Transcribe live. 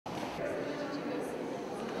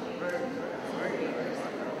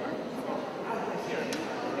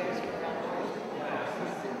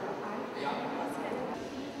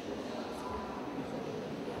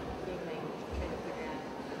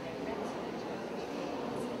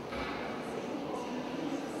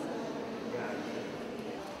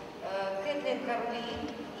Carley,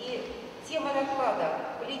 и тема доклада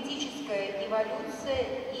 «Политическая эволюция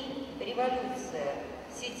и революция.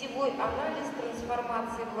 Сетевой анализ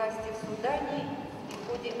трансформации власти в Судане в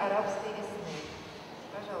ходе арабской весны».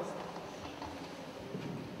 Пожалуйста.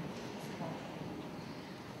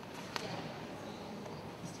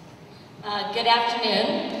 Good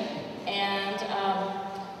afternoon, and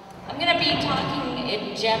I'm going to be talking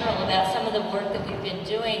in general about some of the work that we've been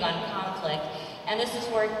doing on conflict, and this is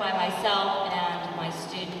work by myself and my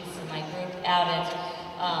students and my group out at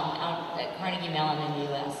Carnegie Mellon in the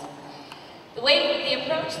U.S. The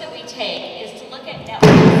approach that we take is to look at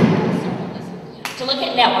networks from a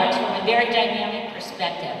very dynamic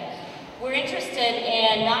perspective. We're interested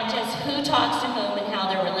in not just who talks to whom and how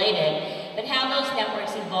they're related, but how those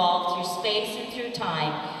networks evolve through space and through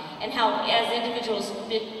time, and how, as individuals'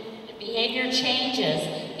 behavior changes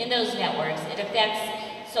in those networks, it affects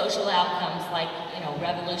social outcomes like,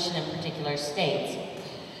 revolution in particular states.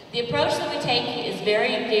 The approach that we take is very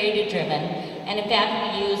data-driven, and in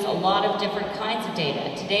fact, we use a lot of different kinds of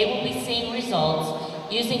data. Today, we'll be seeing results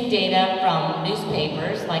using data from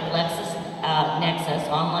newspapers like Nexus,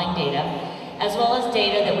 online data, as well as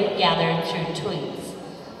data that we've gathered through tweets.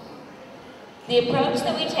 The approach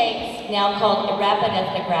that we take is now called a rapid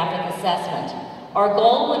ethnographic assessment. Our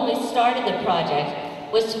goal when we started the project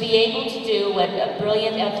was to be able to do what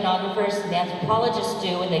brilliant ethnographers and anthropologists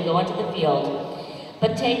do when they go into the field,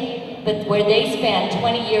 but where they spend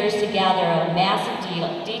 20 years to gather a massive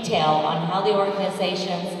detail on how the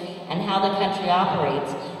organizations and how the country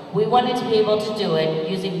operates. We wanted to be able to do it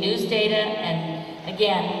using news data and,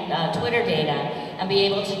 again, Twitter data, and be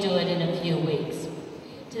able to do it in a few weeks.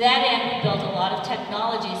 To that end, we built a lot of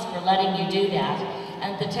technologies for letting you do that.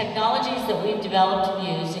 And the technologies that we've developed and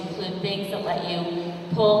used include things that let you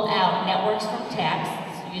pull out networks from text,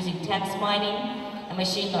 using text mining and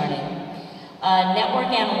machine learning, network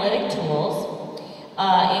analytic tools,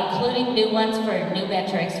 including new ones for new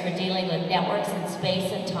metrics for dealing with networks in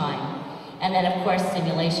space and time, and then, of course,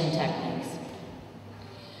 simulation techniques.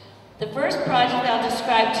 The first project I'll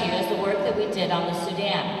describe to you is the work that we did on the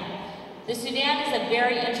Sudan. The Sudan is a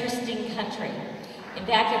very interesting country. In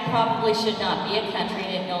fact, it probably should not be a country,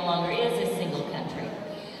 and it no longer is a single country.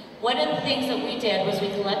 One of the things that we did was we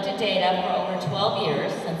collected data for over 12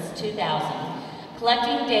 years, since 2000,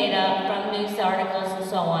 collecting data from news articles and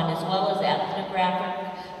so on, as well as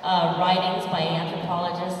ethnographic writings by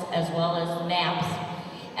anthropologists, as well as maps.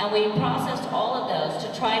 And we processed all of those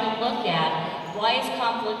to try to look at why is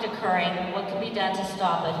conflict occurring, what can be done to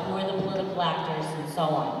stop it, who are the political actors, and so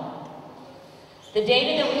on. The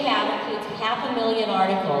data that we have includes 500,000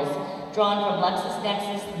 articles drawn from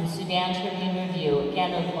LexisNexis and the Sudan Tribune Review,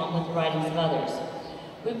 again along with the writings of others.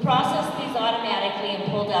 We processed these automatically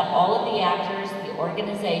and pulled up all of the actors, the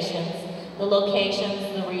organizations, the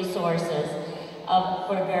locations, the resources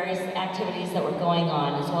for various activities that were going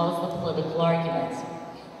on, as well as the political arguments.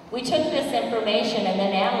 We took this information and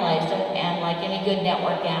then analyzed it, and like any good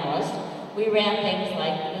network analyst, we ran things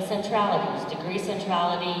like the centralities, degree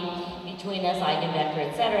centrality, between us, eigenvector,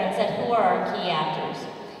 etc., and said, who are our key actors?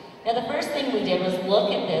 Now, the first thing we did was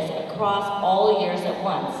look at this across all years at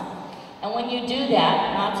once. And when you do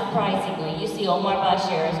that, not surprisingly, you see Omar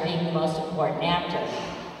Bashir as being the most important actor.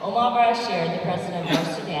 Omar Bashir, the president of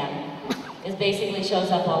North Sudan, basically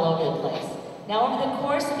shows up all over the place. Now, over the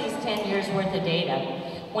course of these 10 years worth of data,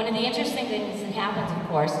 one of the interesting things that happens, of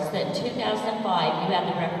course, is that in 2005, you had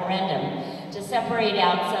the referendum to separate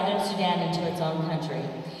out Southern Sudan into its own country.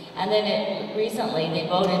 And then recently, they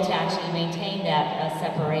voted to actually maintain that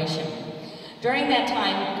separation. During that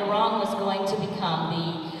time, Garang was going to become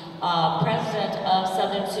the president of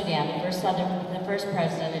Southern Sudan, the first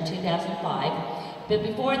president in 2005. But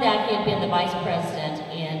before that, he had been the vice president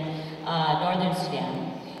in Northern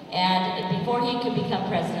Sudan. And before he could become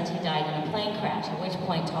president, he died in a plane crash, at which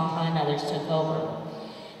point Taha and others took over.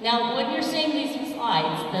 Now, when you're seeing these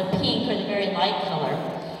slides, the pink, or the very light color,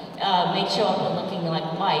 may show up looking like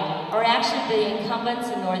white, are actually the incumbents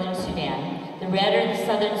in Northern Sudan. The red are the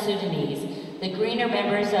Southern Sudanese. The green are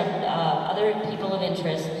members of other people of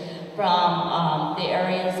interest from the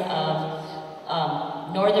areas of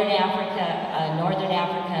Northern Africa and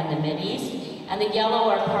the Mideast. And the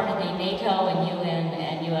yellow are part of the NATO and UN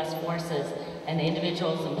and US forces and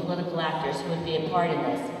individuals and political actors who would be a part of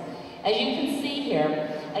this. As you can see here,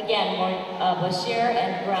 again, Bashir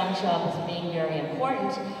and Garang show up as being very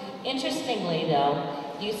important. Interestingly, though,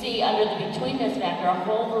 you see under the betweenness factor a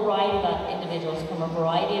whole variety of individuals from a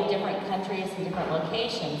variety of different countries and different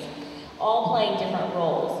locations, all playing different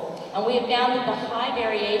roles. And we have found that the high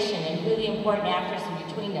variation in who the important actors in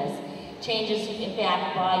betweenness changes, in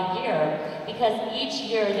fact, by year, because each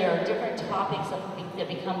year there are different topics that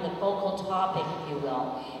become the focal topic, if you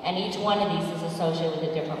will, and each one of these is associated with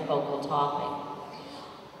a different focal topic.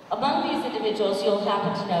 Among these individuals, you'll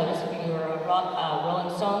happen to notice, if you're a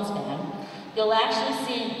Rolling Stones fan, you'll actually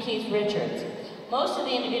see Keith Richards. Most of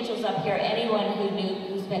the individuals up here, anyone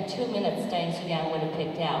who spent 2 minutes studying Sudan would have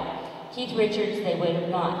picked out. Keith Richards, they would have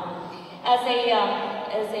not. As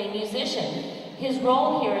a musician, his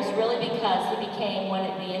role here is really because he became one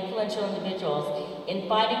of the influential individuals in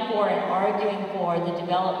fighting for and arguing for the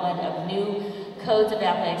development of new codes of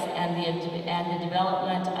ethics and the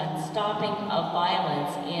development and stopping of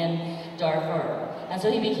violence in Darfur. And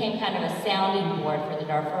so he became kind of a sounding board for the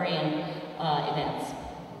Darfurian events.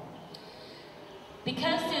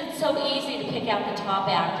 Because it's so easy to pick out the top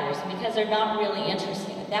actors, because they're not really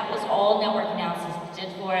interesting, that was all network analysis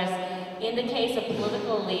did for us. In the case of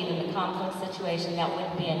political elite in the conflict situation, that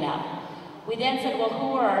wouldn't be enough. We then said, well,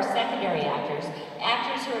 who are our secondary actors?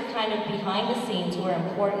 Actors who are kind of behind the scenes, who are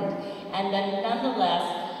important, and then nonetheless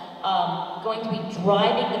going to be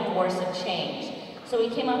driving the force of change. So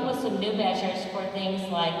we came up with some new measures for things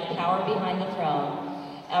like the power behind the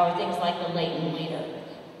throne, or things like the latent leader.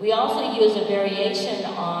 We also use a variation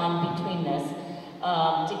on between this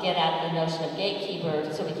to get at the notion of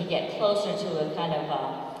gatekeeper, so we can get closer to a kind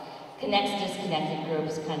of connected-disconnected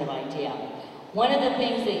groups kind of idea. One of the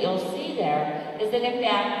things that you'll see there is that, in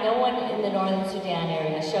fact, no one in the Northern Sudan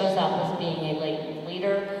area shows up as being a latent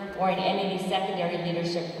leader or in any of these secondary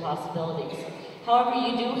leadership possibilities. However,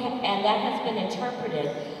 you do, and that has been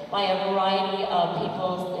interpreted by a variety of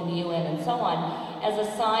people in the UN and so on, as a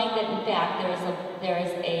sign that, in fact, there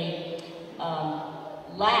is a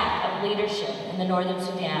lack of leadership in the Northern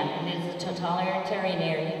Sudan, and it is a totalitarian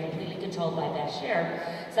area completely controlled by Bashir,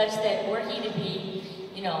 such that were he to be,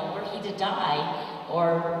 were he to die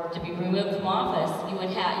or to be removed from office, you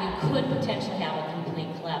could potentially have a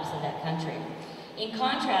complete collapse of that country. In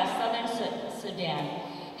contrast, Southern Sudan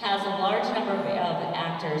has a large number of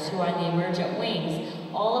actors who are in the emergent wings,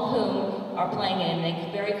 all of whom are playing in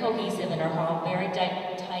a very cohesive and are all very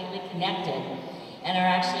tightly connected and are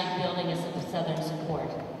actually building a Southern support.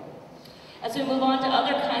 As we move on to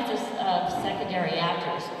other kinds of secondary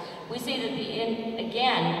actors, we see that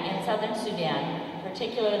again, in Southern Sudan,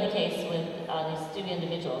 particularly in the case with these student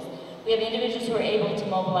individuals, we have individuals who are able to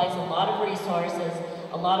mobilize a lot of resources,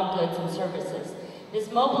 a lot of goods and services. This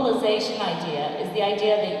mobilization idea is the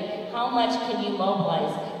idea that how much can you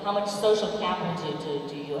mobilize, how much social capital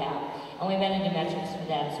do you have? And we went into metrics for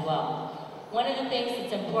that as well. One of the things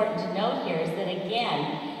that's important to note here is that,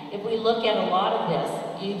 again, if we look at a lot of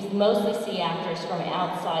this, you mostly see actors from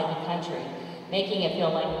outside the country, making it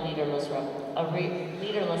feel like a leaderless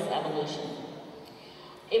evolution.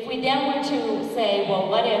 If we then were to say, well,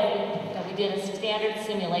 what if, we did a standard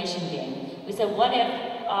simulation game. We said, what if,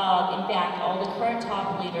 in fact, all the current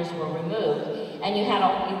top leaders were removed, and you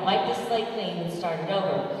wiped the slate clean and started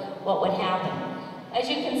over, what would happen? As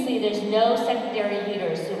you can see, there's no secondary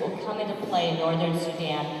leaders who will come into play in Northern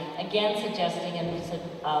Sudan, again suggesting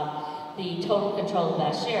the total control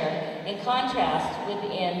of Bashir. In contrast,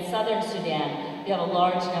 within Southern Sudan, you have a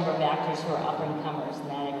large number of actors who are up-and-comers in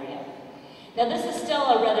that area. Now, this is still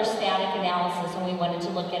a rather static analysis, and we wanted to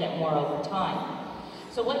look at it more over time.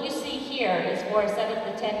 So what you see here is for a set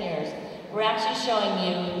of the 10 years, we're actually showing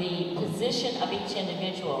you the position of each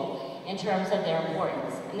individual in terms of their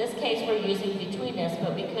importance. In this case, we're using betweenness,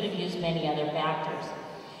 but we could have used many other factors.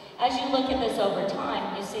 As you look at this over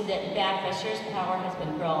time, you see that, in fact, Bashir's power has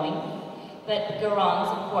been growing, but Garang's,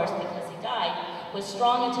 of course, because he died, was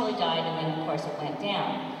strong until he died, and then, of course, it went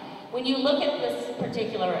down. When you look at this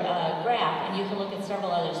particular graph, and you can look at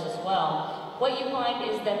several others as well, what you find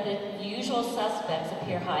is that the usual suspects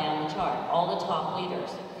appear high on the chart, all the top leaders.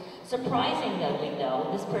 Surprisingly, though,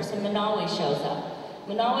 this person, Manawi, shows up.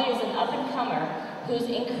 Manawi is an up-and-comer whose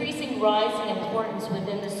increasing rise in importance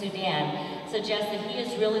within the Sudan suggests that he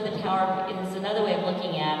is really the power. It is another way of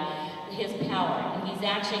looking at his power. And he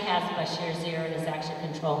actually has Bashir's ear and is actually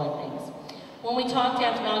controlling things. When we talked to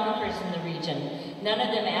ethnographers in the region, none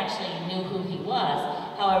of them actually knew who he was.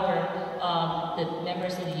 However, the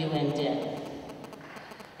members of the UN did.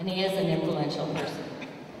 And he is an influential person.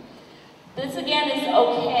 This, again, is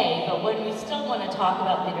okay, but when we still want to talk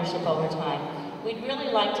about leadership over time, we'd really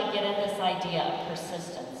like to get at this idea of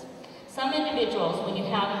persistence. Some individuals, when you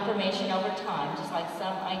have information over time, just like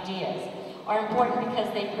some ideas, are important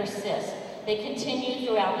because they persist. They continue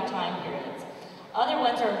throughout the time periods. Other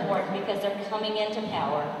ones are important because they're coming into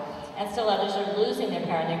power, and still others are losing their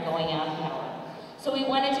power and they're going out of power. So we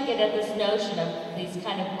wanted to get at this notion of these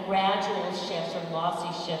kind of gradual shifts or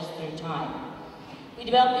lossy shifts through time. We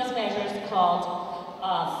developed these measures called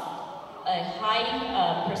a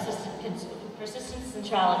high persistent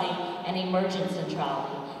centrality and emergent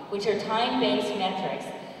centrality, which are time-based metrics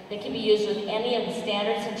that can be used with any of the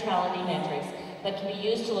standard centrality metrics, but can be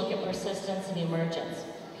used to look at persistence and emergence.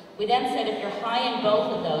 We then said if you're high in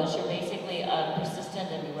both of those, you're basically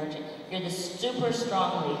persistent and emergent. You're the super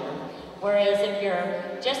strong leader. Whereas if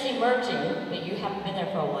you're just emerging, but you haven't been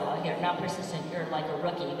there for a while, you're not persistent, you're like a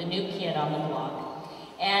rookie, the new kid on the block.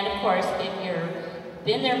 And of course, if you've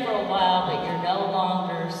been there for a while, but you're no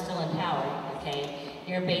longer still in power, okay,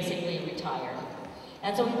 you're basically retired.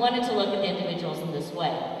 And so we wanted to look at the individuals in this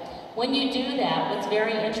way. When you do that, what's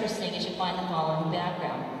very interesting is you find the following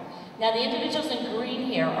background. Now the individuals in green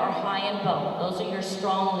here are high in both. Those are your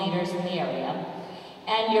strong leaders in the area.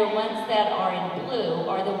 And your ones that are in blue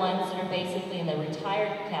are the ones that are basically in the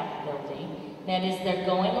retired capability. That is, they're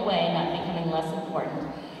going away, not becoming less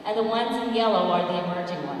important. And the ones in yellow are the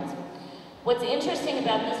emerging ones. What's interesting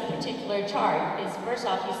about this particular chart is, first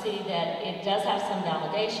off, you see that it does have some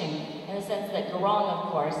validation in the sense that Garang,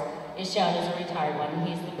 of course, is shown as a retired one, and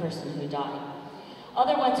he's the person who died.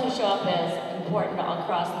 Other ones who show up as important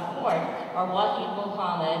across the board are Wahid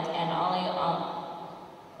Muhammad and Ali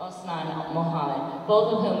Osman Mohammed,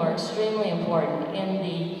 both of whom are extremely important in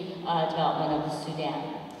the development of the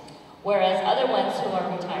Sudan. Whereas other ones who are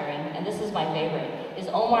retiring, and this is my favorite, is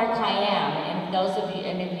Omar Khayyam, and those of you,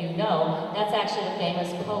 any of you know, that's actually a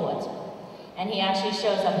famous poet. And he actually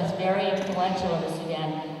shows up as very influential in the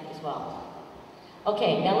Sudan as well.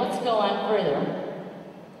 Okay, now let's go on further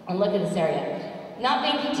and look at this area. Not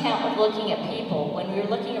being content with looking at people, when you're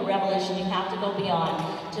looking at revolution, you have to go beyond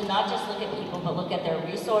to not just look at people, but look at their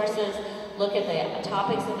resources, look at the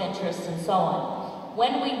topics of interest, and so on.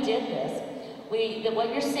 When we did this, what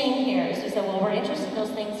you're seeing here is we said, well, we're interested in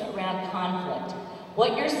those things around conflict.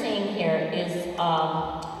 What you're seeing here is,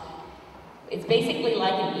 it's basically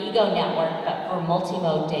like an ego network, but for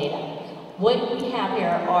multimode data. What we have here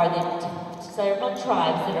are the several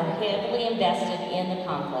tribes that are heavily invested in the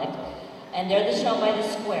conflict, and they're shown by the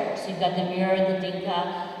square. So you've got the Mir, the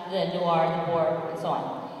Dinka, the Nuer, the Boer, and so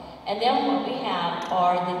on. And then what we have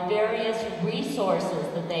are the various resources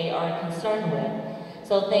that they are concerned with.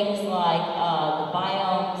 So things like the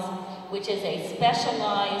biomes, which is a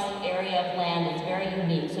specialized area of land that's very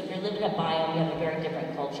unique. So if you're living in a biome, you have a very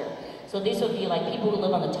different culture. So these would be like people who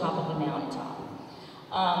live on the top of a mountaintop.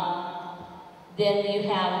 Then you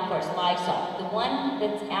have, of course, livestock. The one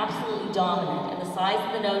that's absolutely dominant, and the size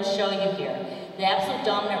of the nodes show you here, the absolute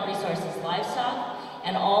dominant resource is livestock,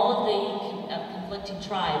 and all of the conflicting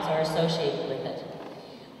tribes are associated with it.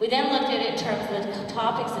 We then looked at it in terms of the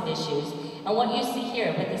topics of issues, and what you see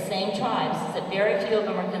here with the same tribes is that very few of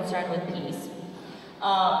them are concerned with peace.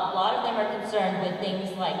 A lot of them are concerned with things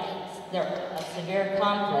like severe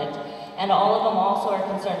conflict, and all of them also are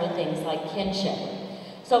concerned with things like kinship.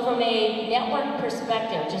 So from a network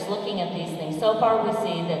perspective, just looking at these things, so far we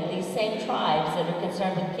see that these same tribes that are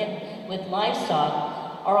concerned with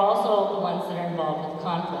livestock are also the ones that are involved with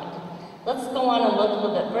conflict. Let's go on and look a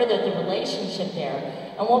little bit further at the relationship there.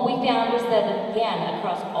 And what we found was that, again,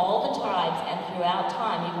 across all the tribes and throughout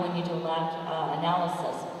time, even when you do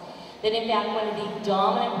analysis, that in fact one of the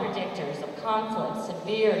dominant predictors of conflict,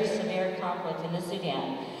 severe conflict in the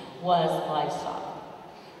Sudan, was livestock.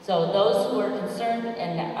 So those who are concerned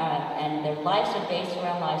and their lives are based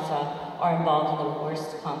around livestock are involved in the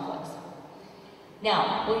worst conflicts.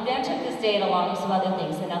 Now, we then took this data along with some other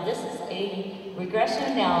things, and now this is a regression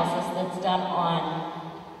analysis that's done on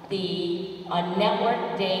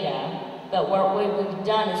network data, but what we've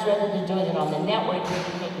done is rather than doing it on the network,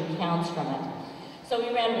 we've taken counts from it. So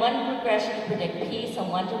we ran one regression to predict peace and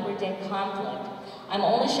one to predict conflict. I'm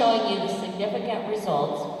only showing you the significant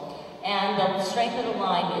results, and the strength of the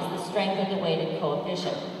line is the strength of the weighted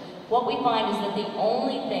coefficient. What we find is that the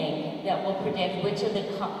only thing that will predict which of the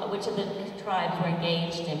tribes were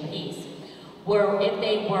engaged in peace were if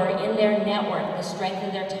they were in their network, the strength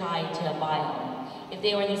of their tie to a biome. If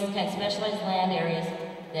they were in these kind of specialized land areas,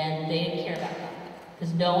 then they didn't care about them,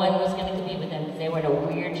 because no one was going to compete with them because they were in a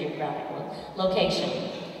weird geographical location.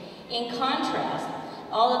 In contrast,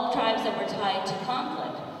 all of the tribes that were tied to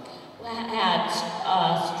conflict had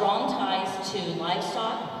strong ties to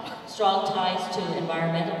livestock, strong ties to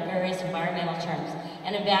various environmental terms,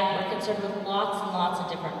 and in fact, we're concerned with lots and lots of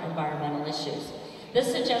different environmental issues. This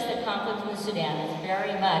suggests that conflict in the Sudan is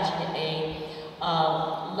very much a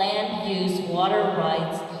land use, water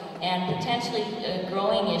rights, and potentially a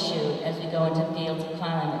growing issue as we go into fields of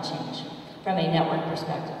climate change from a network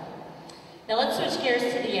perspective. Now let's switch gears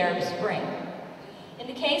to the Arab Spring. In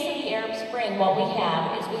the case of the Arab Spring, what we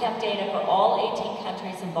have is we have data for all 18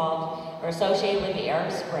 countries involved or associated with the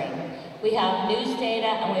Arab Spring. We have news data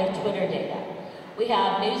and we have Twitter data. We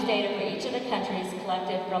have news data for each of the countries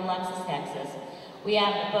collected from LexisNexis. We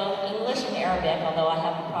have both English and Arabic, although I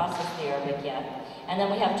haven't processed the Arabic yet. And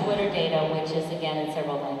then we have Twitter data, which is again in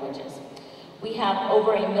several languages. We have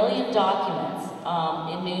over 1 million documents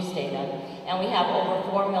in news data, and we have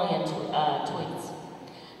over 4 million tweets.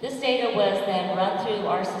 This data was then run through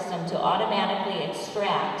our system to automatically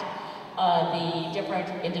extract the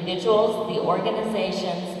different individuals, the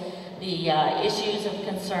organizations, the issues of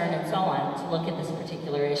concern, and so on, to look at this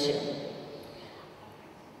particular issue.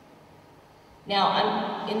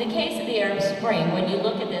 Now, in the case of the Arab Spring, when you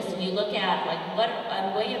look at this and you look at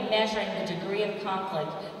a way of measuring the degree of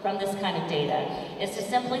conflict from this kind of data is to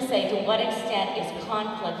simply say to what extent is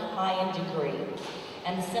conflict high in degree,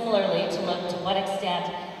 and similarly to look to what extent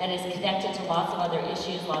that is connected to lots of other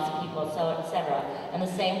issues, lots of people, etc. And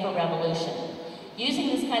the same for revolution. Using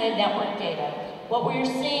this kind of network data, what we're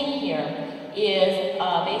seeing here is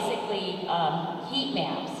basically heat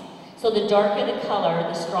maps. So the darker the color,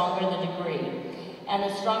 the stronger the degree. And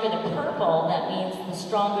the stronger the purple, that means the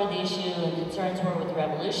stronger the issue and concerns were with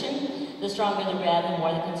revolution. The stronger the red, the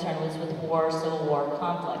more the concern was with war, civil war,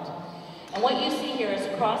 conflict. And what you see here is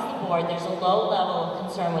across the board, there's a low level of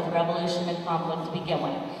concern with revolution and conflict to begin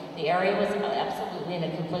with. The area was absolutely in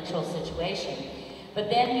a conflictual situation. But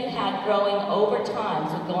then you had growing over time,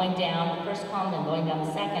 so going down the first column and going down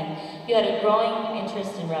the second, you had a growing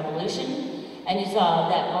interest in revolution. And you saw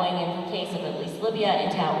that going in the case of at least Libya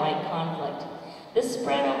into outright conflict. This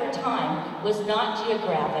spread over time was not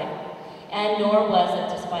geographic, and nor was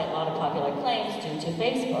it, despite a lot of popular claims, due to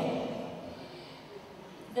Facebook.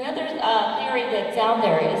 Another theory that's out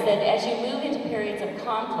there is that as you move into periods of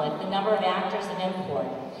conflict, the number of actors of import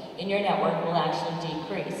in your network will actually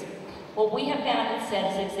decrease. What we have found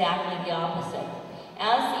instead is exactly the opposite.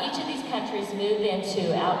 As each of these countries move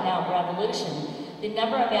into out-and-out revolution, the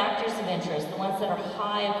number of actors of interest, the ones that are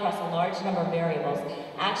high across a large number of variables,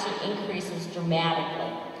 actually increases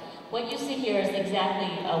dramatically. What you see here is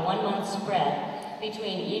exactly a 1 month spread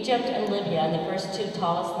between Egypt and Libya in the first two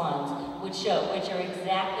tallest lines, which are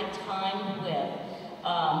exactly timed with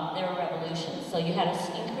their revolutions. So you had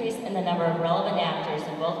an increase in the number of relevant actors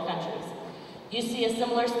in both countries. You see a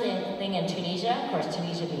similar thing in Tunisia. Of course,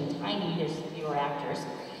 Tunisia being tiny, there's fewer actors.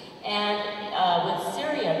 And with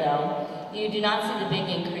Syria, though, you do not see the big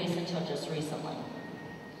increase until just recently.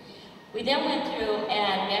 We then went through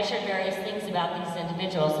and measured various things about these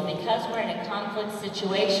individuals, and because we're in a conflict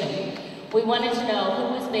situation, we wanted to know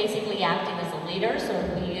who was basically acting as a leader, so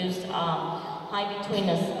we used high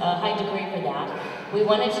degree for that. We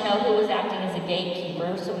wanted to know who was acting as a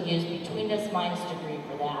gatekeeper, so we used betweenness minus degree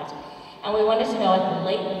for that. And we wanted to know a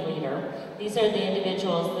latent leader. These are the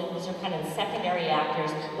individuals, these are kind of the secondary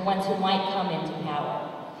actors, the ones who might come into power.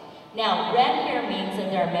 Now, red here means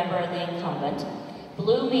that they're a member of the incumbent.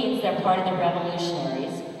 Blue means they're part of the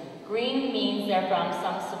revolutionaries. Green means they're from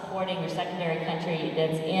some supporting or secondary country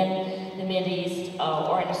that's in the Mideast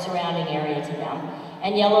or in a surrounding area to them.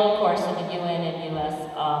 And yellow, of course, are the UN and US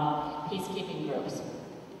peacekeeping groups.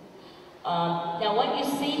 Now, what you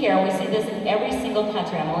see here, and we see this in every single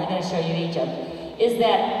country, I'm only going to show you Egypt, is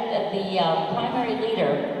that the primary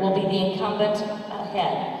leader will be the incumbent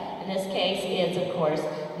head. In this case, is, of course,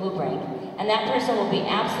 Mubarak. And that person will be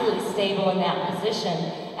absolutely stable in that position,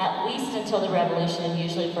 at least until the revolution, and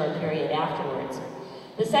usually for a period afterwards.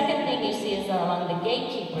 The second thing you see is that among the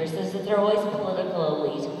gatekeepers is that they're always political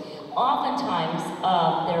elite. Oftentimes,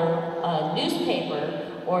 they're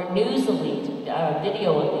newspaper or news elite,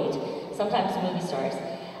 video elite, sometimes movie stars.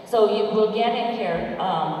 So you will get in here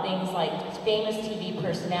things like famous TV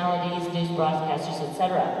personalities, news broadcasters,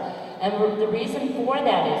 etc. And the reason for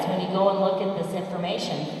that is, when you go and look at this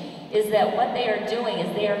information, is that what they are doing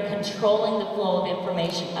is they are controlling the flow of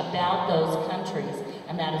information about those countries,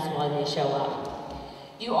 and that is why they show up.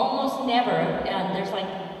 You almost never, and there's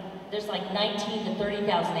like 19 to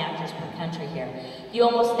 30,000 actors per country here. You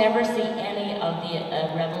almost never see any of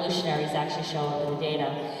the revolutionaries actually show up in the data,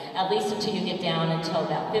 at least until you get down until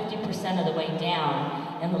about 50% of the way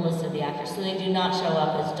down in the list of the actors. So they do not show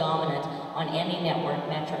up as dominant on any network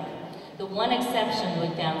metric. The one exception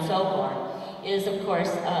we've found so far is, of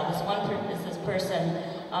course, this person,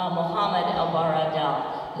 Mohammed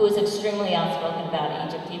El-Baradel, who is extremely outspoken about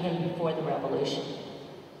Egypt even before the revolution.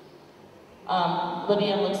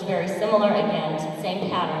 Libya looks very similar, again, to the same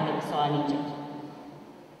pattern that we saw in Egypt.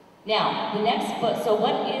 Now, the next book, so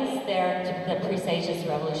what is there that presages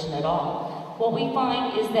revolution at all? what we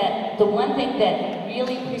find is that the one thing that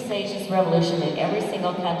really presages revolution in every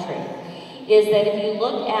single country is that if you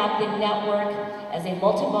look at the network as a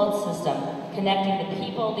multimodal system, connecting the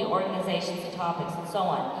people, the organizations, the topics, and so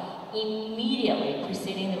on, immediately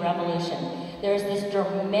preceding the revolution, there's this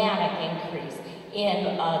dramatic increase in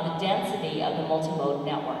the density of the multimodal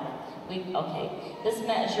network. This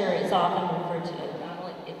measure is often referred to,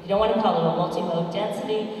 if you don't want to call it a multimode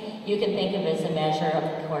density, you can think of it as a measure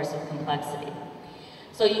of the course of complexity.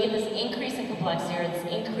 So you get this increase in complexity, or this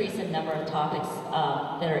increase in number of topics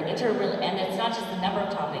that are interrelated, and it's not just the number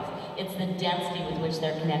of topics, it's the density with which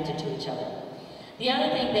they're connected to each other. The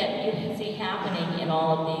other thing that you can see happening in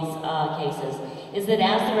all of these cases is that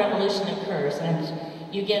as the revolution occurs,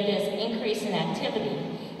 and you get this increase in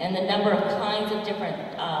activity and the number of kinds of different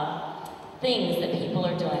things that people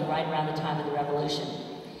are doing right around the time of the revolution.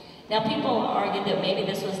 Now, people argue that maybe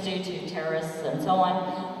this was due to terrorists and so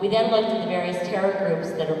on. We then looked at the various terror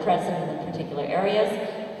groups that are present in the particular areas.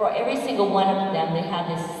 For every single one of them, they have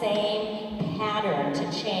the same pattern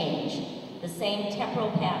to change, the same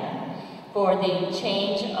temporal pattern for the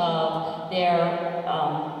change of their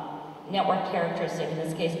network characteristic, in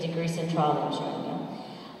this case, degree centrality, I'm showing you,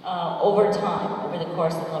 over time, over the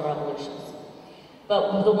course of the revolutions.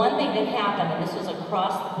 But the one thing that happened, and this was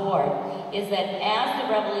across the board, is that as the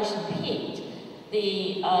revolution peaked,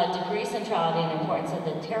 the degree centrality and importance of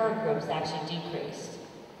the terror groups actually decreased.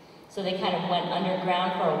 So they kind of went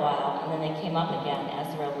underground for a while, and then they came up again as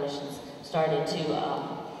the revolutions started to,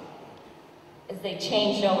 as they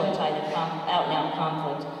changed over to either out-and-out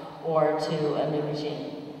conflict or to a new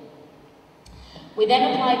regime. We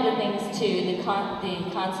then applied the things to the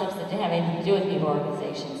concepts that didn't have anything to do with people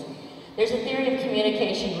organizations. There's a theory of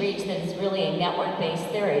communication reach that is really a network-based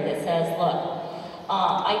theory that says, look,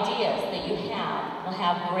 ideas that you have will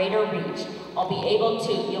have greater reach. You'll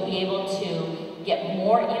be able to get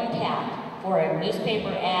more impact for a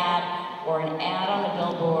newspaper ad or an ad on a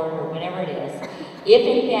billboard or whatever it is, if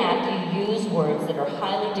in fact you use words that are have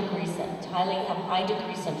high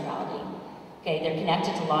degree centrality. Okay, they're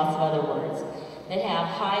connected to lots of other words that have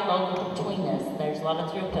high local betweenness. There's a lot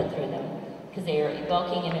of throughput through them, because they are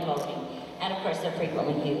evoking and evoking, and of course they're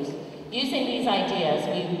frequently used. Using these ideas,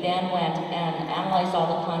 we then went and analyzed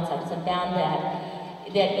all the concepts and found that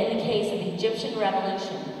in the case of the Egyptian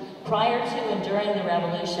revolution, prior to and during the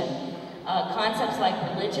revolution, concepts like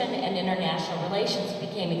religion and international relations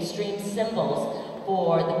became extreme symbols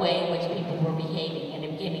for the way in which people were behaving, and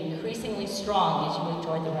it became increasingly strong as you moved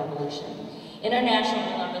toward the revolution. International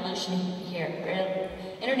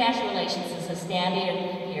relations is a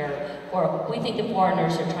standard here for, we think the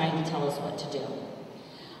foreigners are trying to tell us what to do.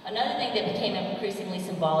 Another thing that became increasingly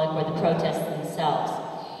symbolic were the protests themselves.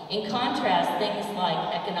 In contrast, things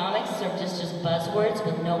like economics are just buzzwords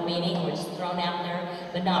with no meaning, were just thrown out there,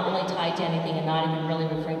 but not really tied to anything and not even really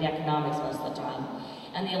referring to economics most of the time.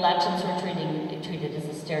 And the elections were treated as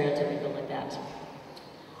a stereotypical event.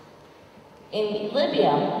 In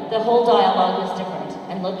Libya, the whole dialogue was different,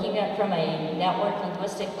 and looking at it from a network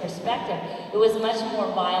linguistic perspective, it was much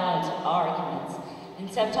more violent arguments.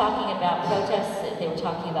 Instead of talking about protests, they were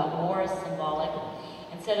talking about war as symbolic.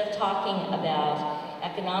 Instead of talking about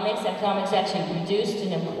economics actually reduced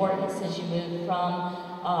in importance as you moved from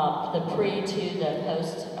the pre to the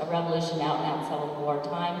post-revolution out-and-out civil war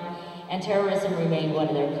time, and terrorism remained one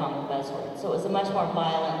of their common buzzwords. So it was a much more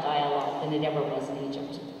violent dialogue than it ever was in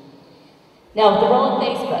Egypt. Now, the role of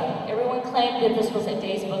Facebook. Everyone claimed that this was a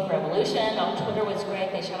Facebook revolution. Oh, Twitter was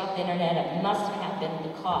great. They shut off the internet. It must have been the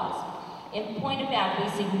cause. In point of fact, we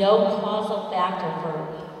see no causal factor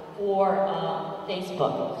for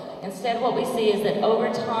Facebook. Instead, what we see is that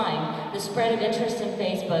over time, the spread of interest in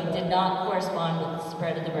Facebook did not correspond with the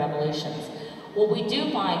spread of the revolutions. What we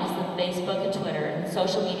do find is that Facebook and Twitter and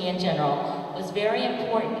social media in general was very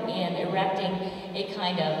important in erecting a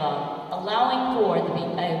kind of allowing for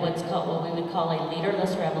what we would call a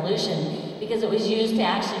leaderless revolution, because it was used to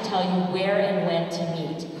actually tell you where and when to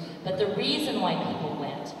meet. But the reason why people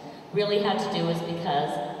went really had to do is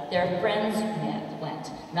because their friends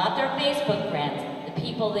went, not their Facebook friends, the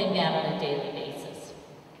people they met on a daily basis.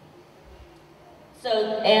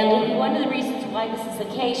 So, and one of the reasons why this is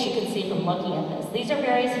the case, you can see from looking at this. These are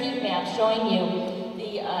various heat maps showing you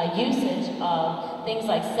the usage of things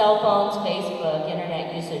like cell phones, Facebook,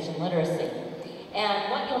 internet usage, and literacy.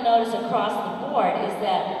 And what you'll notice across the board is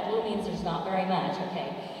that, blue means there's not very much,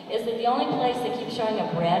 okay, is that the only place that keeps showing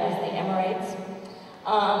up red is the Emirates,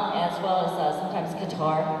 as well as sometimes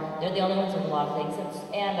Qatar. They're the only ones with a lot of things.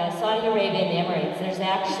 And Saudi Arabia and the Emirates, there's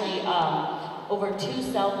actually over 2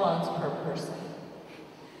 cell phones per person.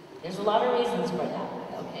 There's a lot of reasons for that,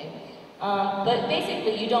 okay? But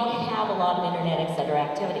basically, you don't have a lot of internet, etc.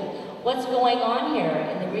 activity. What's going on here,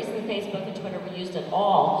 and the reason Facebook and Twitter were used at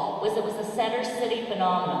all, was it was a center city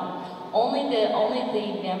phenomenon. Only the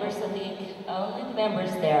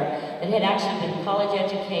members there that had actually been college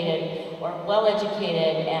educated or well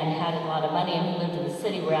educated and had a lot of money and who lived in the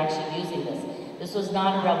city were actually using this. This was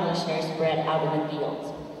not a revolutionary spread out in the fields,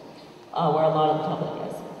 where a lot of the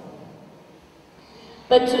public is.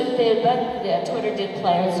 But Twitter did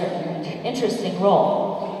play a certain interesting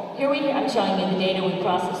role. Here I'm showing you the data we've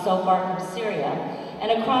processed so far from Syria,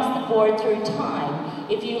 and across the board through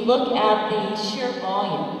time, if you look at the sheer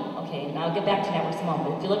volume, okay, and I'll get back to networks in a moment,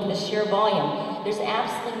 but if you look at the sheer volume, there's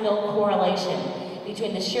absolutely no correlation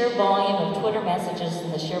between the sheer volume of Twitter messages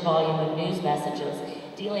and the sheer volume of news messages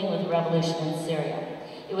dealing with the revolution in Syria.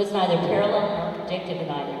 It was neither parallel nor predictive in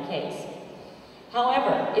either case.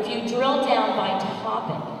 However, if you drill down by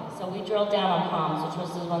topic, so we drilled down on Homs, which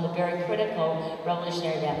was one of the very critical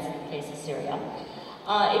revolutionary events in the case of Syria.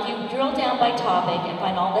 If you drill down by topic and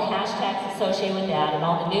find all the hashtags associated with that and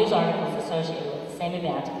all the news articles associated with the same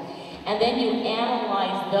event, and then you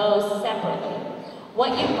analyze those separately,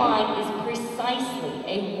 what you find is precisely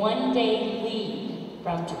a one-day lead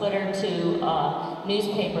from Twitter to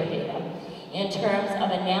newspaper data in terms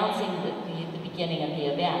of announcing the beginning of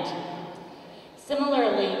the event.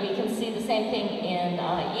 Similarly, we can see the same thing in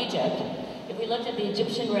Egypt. If we looked at the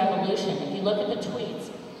Egyptian Revolution, if you look at the tweets,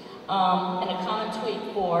 and a common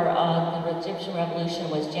tweet for the Egyptian Revolution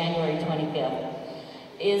was January 25th,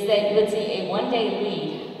 is that you would see a one-day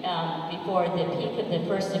lead before the peak of the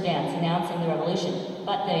first events announcing the revolution.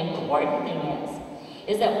 But the important thing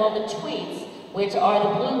is that while the tweets, which are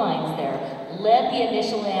the blue lines there, led the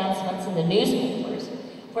initial announcements in the newspapers,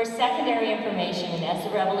 for secondary information, and as the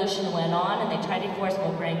revolution went on and they tried to force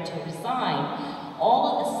Mobrank to resign,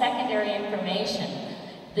 all of the secondary information,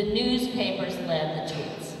 the newspapers led the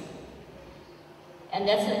tweets. And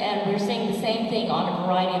we're seeing the same thing on a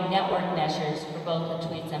variety of network measures for both the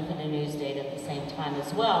tweets and for the news data at the same time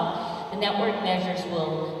as well. The network measures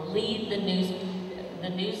will lead the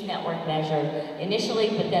news network measure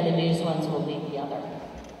initially, but then the news ones will lead the other.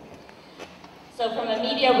 So from a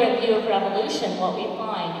media review of revolution, what we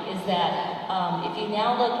find is that if you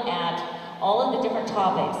now look at all of the different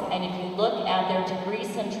topics, and if you look at their degree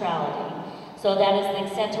centrality, so that is the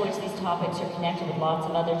extent to which these topics are connected with lots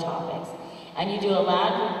of other topics, and you do a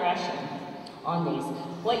lag regression on these,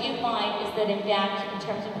 what you find is that in fact, in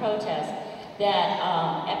terms of protest, that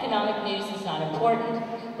economic news is not important,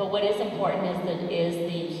 but what is important is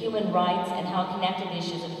the human rights and how connected the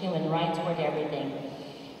issues of human rights were to everything.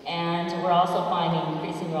 And we're also finding an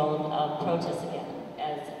increasing role of protests again,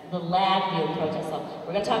 as the lag view of protests. So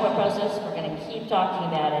we're going to talk about protests, we're going to keep talking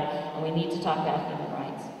about it, and we need to talk about human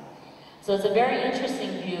rights. So it's a very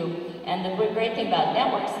interesting view, and the great thing about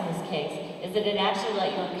networks in this case is that it actually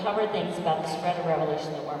let you uncover things about the spread of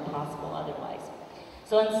revolution that weren't possible otherwise.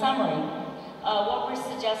 So in summary, what we're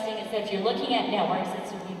suggesting is that if you're looking at networks,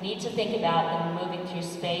 we need to think about them moving through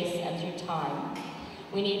space and through time.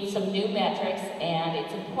 We need some new metrics, and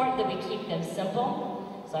it's important that we keep them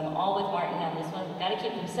simple. So I'm all with Martin on this one. We've got to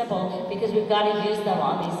keep them simple because we've got to use them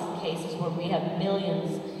on these cases where we have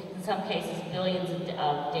millions, in some cases billions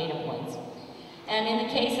of data points. And in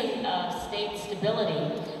the case of state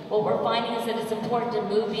stability, what we're finding is that it's important to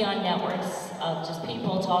move beyond networks of just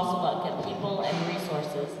people to also look at people and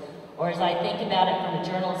resources, or as I think about it from a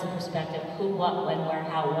journalism perspective, who, what, when, where,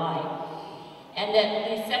 how, why. And that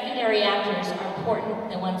these secondary actors are important,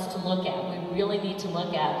 the ones to look at. We really need to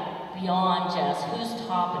look at beyond just who's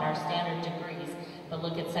top in our standard degrees, but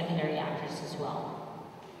look at secondary actors as well.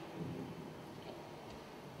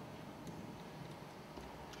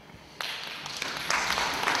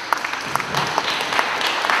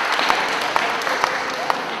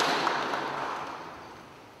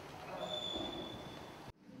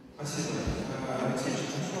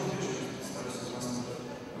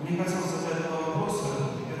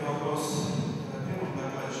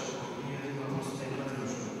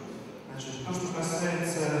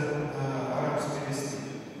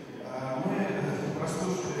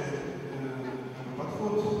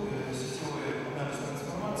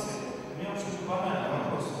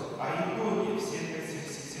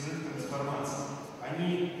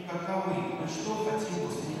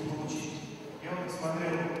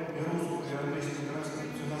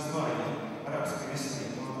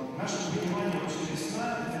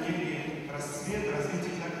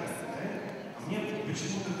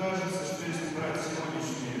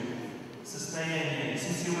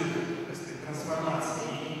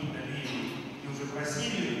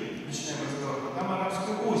 Сирию, начинаем разговор, там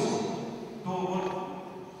арабская осень, то вот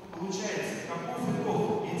получается,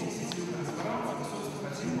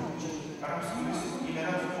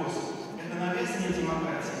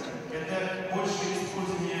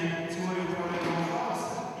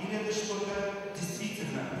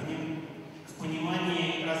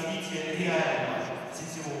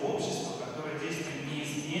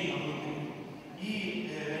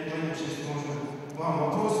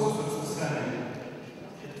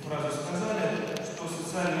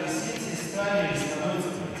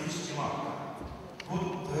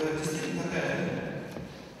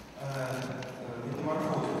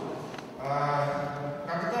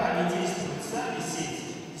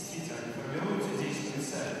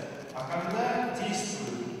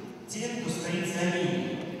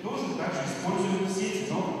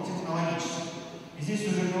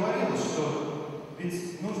 что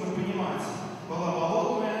ведь нужно понимать, была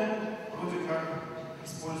болотная, вроде как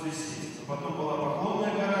используя сеть, а потом была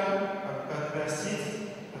поклонная гора, когда сеть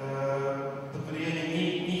под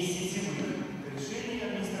влиянием не сетевых решений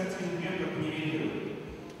административных методов нивелирует.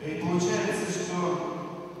 И получается, что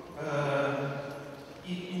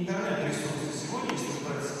и интернет-ресурсы сегодня, если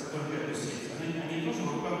брать только эту сеть, они тоже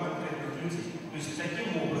в руках конкретных людей. То есть таким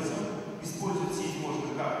образом использовать сеть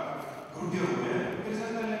можно как группируя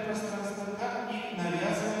горизонтальное пространство, так и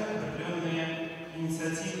навязывая определенные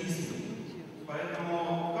инициативы извне.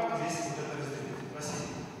 Поэтому как здесь вот это разделить? Спасибо.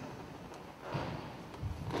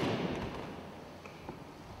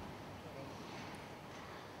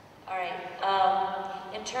 All right.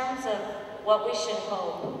 In terms of what we should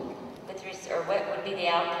hope or what would be the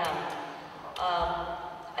outcome,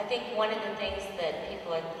 I think one of the things that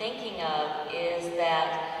people are thinking of is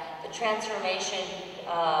that the transformation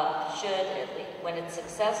should, when it's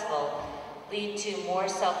successful, lead to more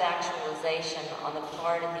self-actualization on the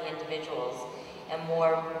part of the individuals and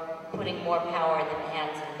putting more power in the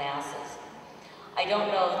hands of the masses. I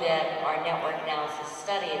don't know that our network analysis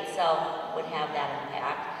study itself would have that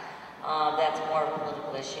impact. That's more of a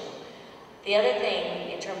political issue. The other thing,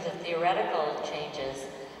 in terms of theoretical changes,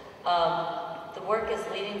 the work is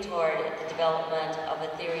leading toward the development of a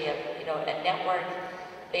theory of, a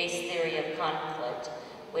network-based theory of conflict,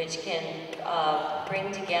 which can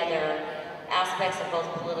bring together aspects of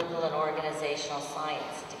both political and organizational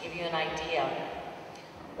science. To give you an idea,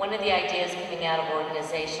 one of the ideas coming out of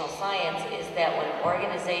organizational science is that when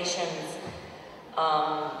organizations'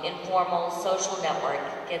 informal social network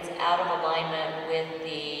gets out of alignment with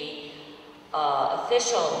the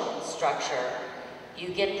official structure, you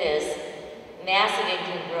get this massive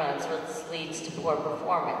incongruence, which leads to poor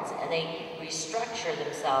performance, and they restructure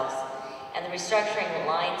themselves, and the restructuring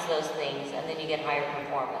aligns those things, and then you get higher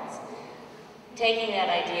performance. Taking that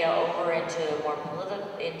idea over into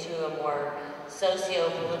a more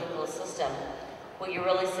socio-political system, what you're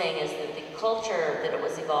really saying is that the culture that it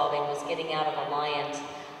was evolving was getting out of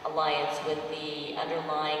alliance with the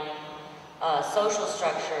underlying social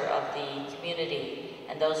structure of the community,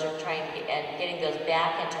 and those are getting those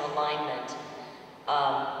back into alignment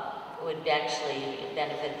would actually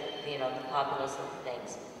benefit, the populace of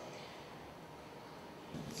things.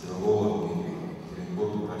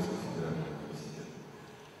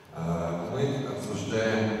 Мы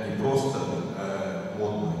обсуждаем не просто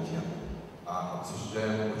модную тему, а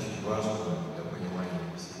обсуждаем очень важную для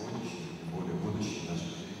понимания сегодняшней, тем более будущей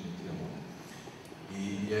нашей жизни тему.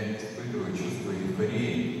 И я испытываю чувство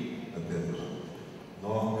эйфории от этого.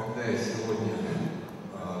 Но когда я сегодня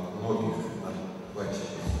многих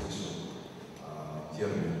докладчиков слышу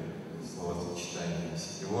термин, словосочетание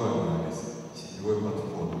сетевой анализ, сетевой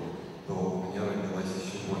подход, то у меня родилась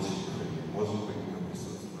еще больше эйфории. Может быть, мы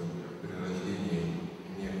присутствуем при рождении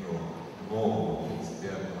некого нового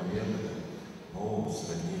принципиального метода, нового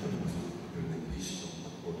сродни, допустим, кибернетическому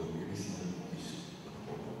подходу или синтетическому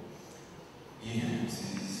подходу. И в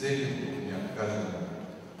связи с этим у меня каждый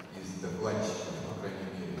из докладчиков, по крайней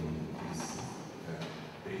мере, из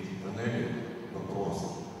третьей панели, вопрос: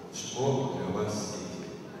 что для вас сети?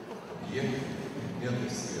 Объект,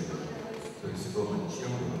 предмет исследования, то есть то, над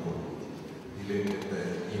чем вы работаете, или это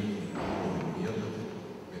некий новый метод,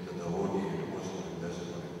 методология, или, может быть, даже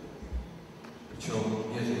причем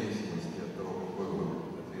вне зависимости от того, какой вы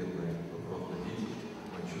ответ на этот вопрос дадите,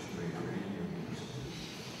 мое чувство эйфории не увеличится.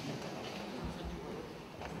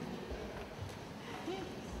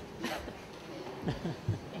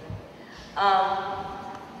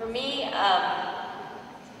 For me,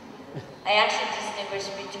 I actually distinguish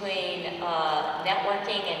between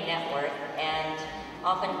networking and network, and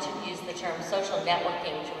often use the term social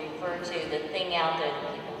networking to refer to the thing out there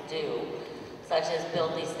that people do, such as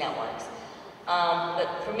build these networks.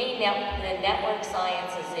 But for me, the network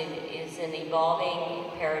science is an evolving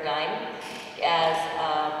paradigm. As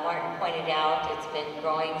Martin pointed out, it's been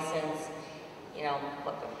growing since,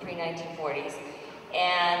 pre-1940s.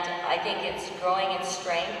 And I think it's growing in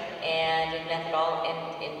strength and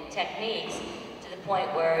in techniques to the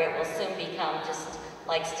point where it will soon become just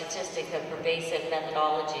like statistics, a pervasive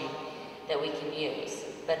methodology that we can use.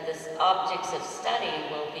 But the objects of study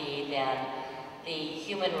will be then the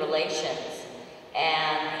human relations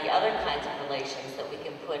and the other kinds of relations that we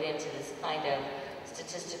can put into this kind of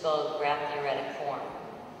statistical graph theoretic form.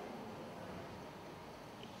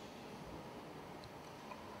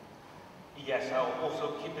 Yes, I'll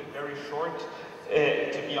also keep it very short.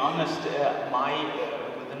 To be honest,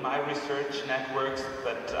 within my research networks,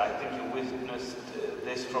 but I think you witnessed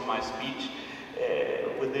this from my speech,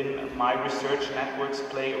 within my research, networks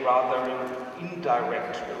play rather an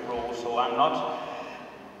indirect role. So I'm not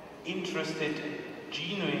interested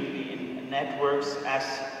genuinely in networks as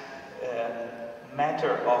a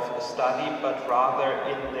matter of study, but rather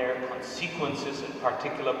in their consequences in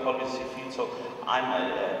particular policy fields. So I'm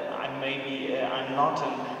not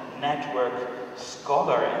a network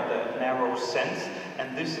scholar in the narrow sense,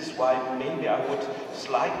 and this is why maybe I would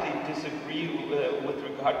slightly disagree with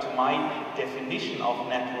regard to my definition of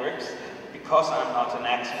networks, because I'm not an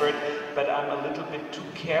expert, but I'm a little bit too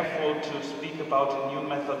careful to speak about a new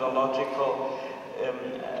methodological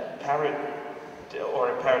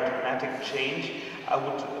paradigmatic change. I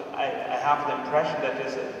have the impression that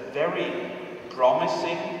it's a very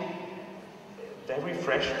promising, very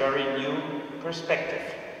fresh, very new perspective.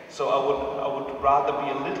 So I would rather be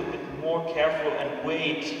a little bit more careful and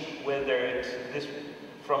wait whether this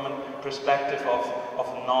from a perspective of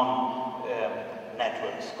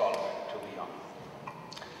non-network scholar, to be honest.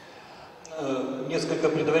 Несколько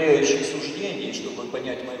предваряющих суждений, чтобы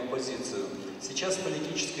понять мою позицию. Сейчас в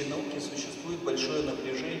политической науке существует большое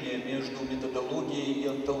напряжение между методологией и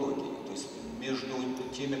онтологией, то есть между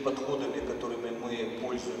теми подходами, которыми мы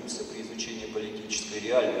пользуемся при изучении политической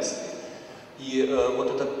реальности. И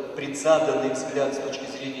вот этот предзаданный взгляд с точки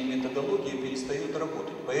зрения методологии перестает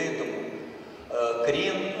работать. Поэтому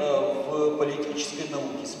крен в политической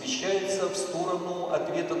науке смещается в сторону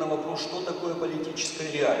ответа на вопрос, что такое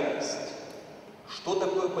политическая реальность. Что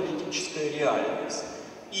такое политическая реальность?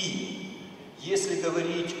 И если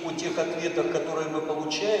говорить о тех ответах, которые мы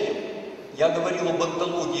получаем, я говорил об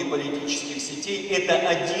онтологии политических сетей, это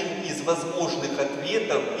один из возможных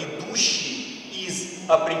ответов, идущий из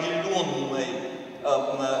определенной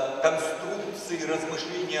конструкции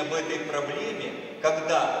размышления об этой проблеме,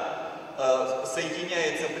 когда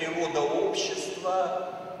соединяется природа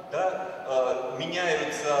общества, да,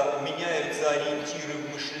 меняются ориентиры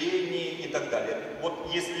в мышлении и так далее. Вот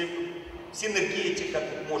если синергетика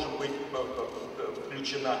может быть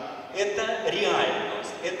включена, это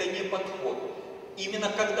реальность, это не подход. Именно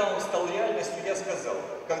когда он стал реальностью, я сказал,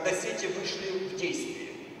 когда сети вышли в действие,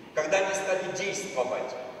 когда они стали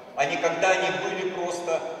действовать, а не когда они были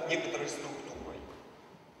просто некоторой структурой.